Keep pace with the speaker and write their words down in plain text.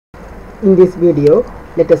In this video,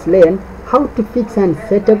 let us learn how to fix and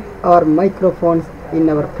set up our microphones in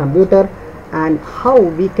our computer and how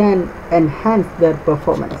we can enhance their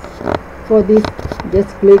performance. For this, just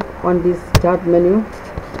click on this start menu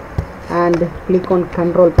and click on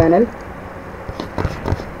control panel,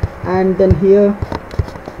 and then here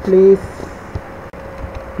please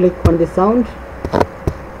click on the sound,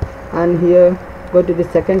 and here go to the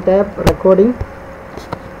second tab, recording,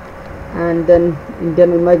 and then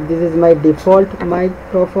internal mic. This is my default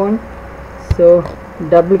microphone, so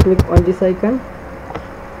double click on this icon.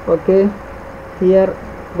 Okay, here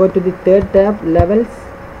go to the third tab, levels.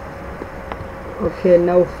 Okay,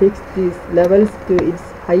 now fix these levels to its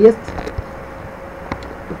highest.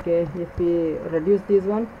 Okay, if we reduce this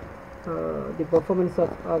one, the performance of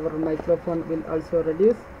our microphone will also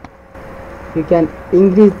reduce. You can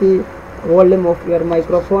increase the volume of your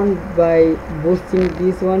microphone by boosting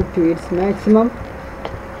this one to its maximum,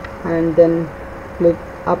 and then click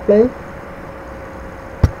apply,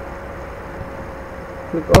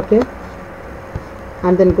 click OK,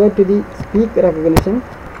 and then go to the speak recognition,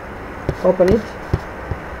 open it,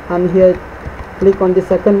 and here click on the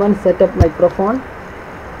second one, set up microphone.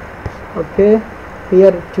 Okay,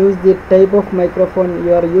 here choose the type of microphone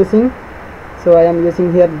you are using. So I am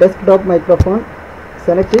using here desktop microphone.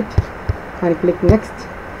 Select it and click next.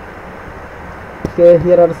 Okay,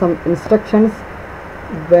 here are some instructions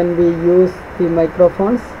when we use the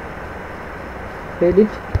microphones. Read it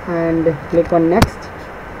and click on next,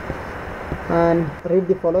 and read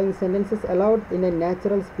the following sentences aloud in a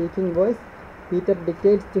natural speaking voice. Peter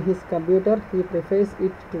dictates to his computer. He prefers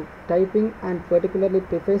it to typing and particularly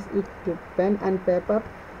prefers it to pen and paper,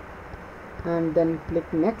 and then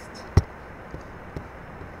click next.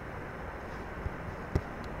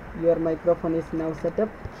 Your microphone is now set up.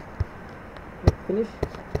 Finish.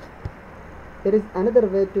 There is another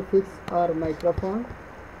way to fix our microphone.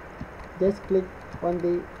 Just click on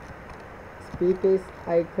the speakers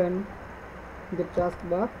icon in the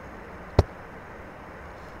taskbar.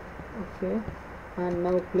 Okay, and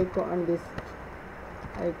now click on this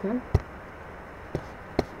icon.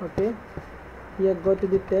 Okay, here go to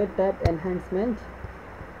the third tab, enhancement,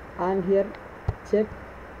 and here check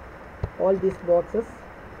all these boxes,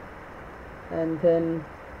 and then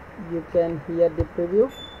you can hear the preview.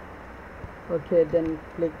 Okay, then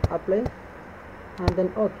click apply, and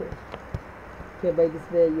then OK. Okay, by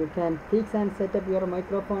this way you can fix and set up your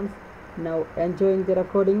microphones. Now enjoying the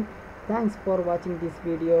recording. Thanks for watching this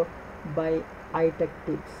video by iTech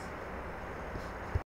Tips.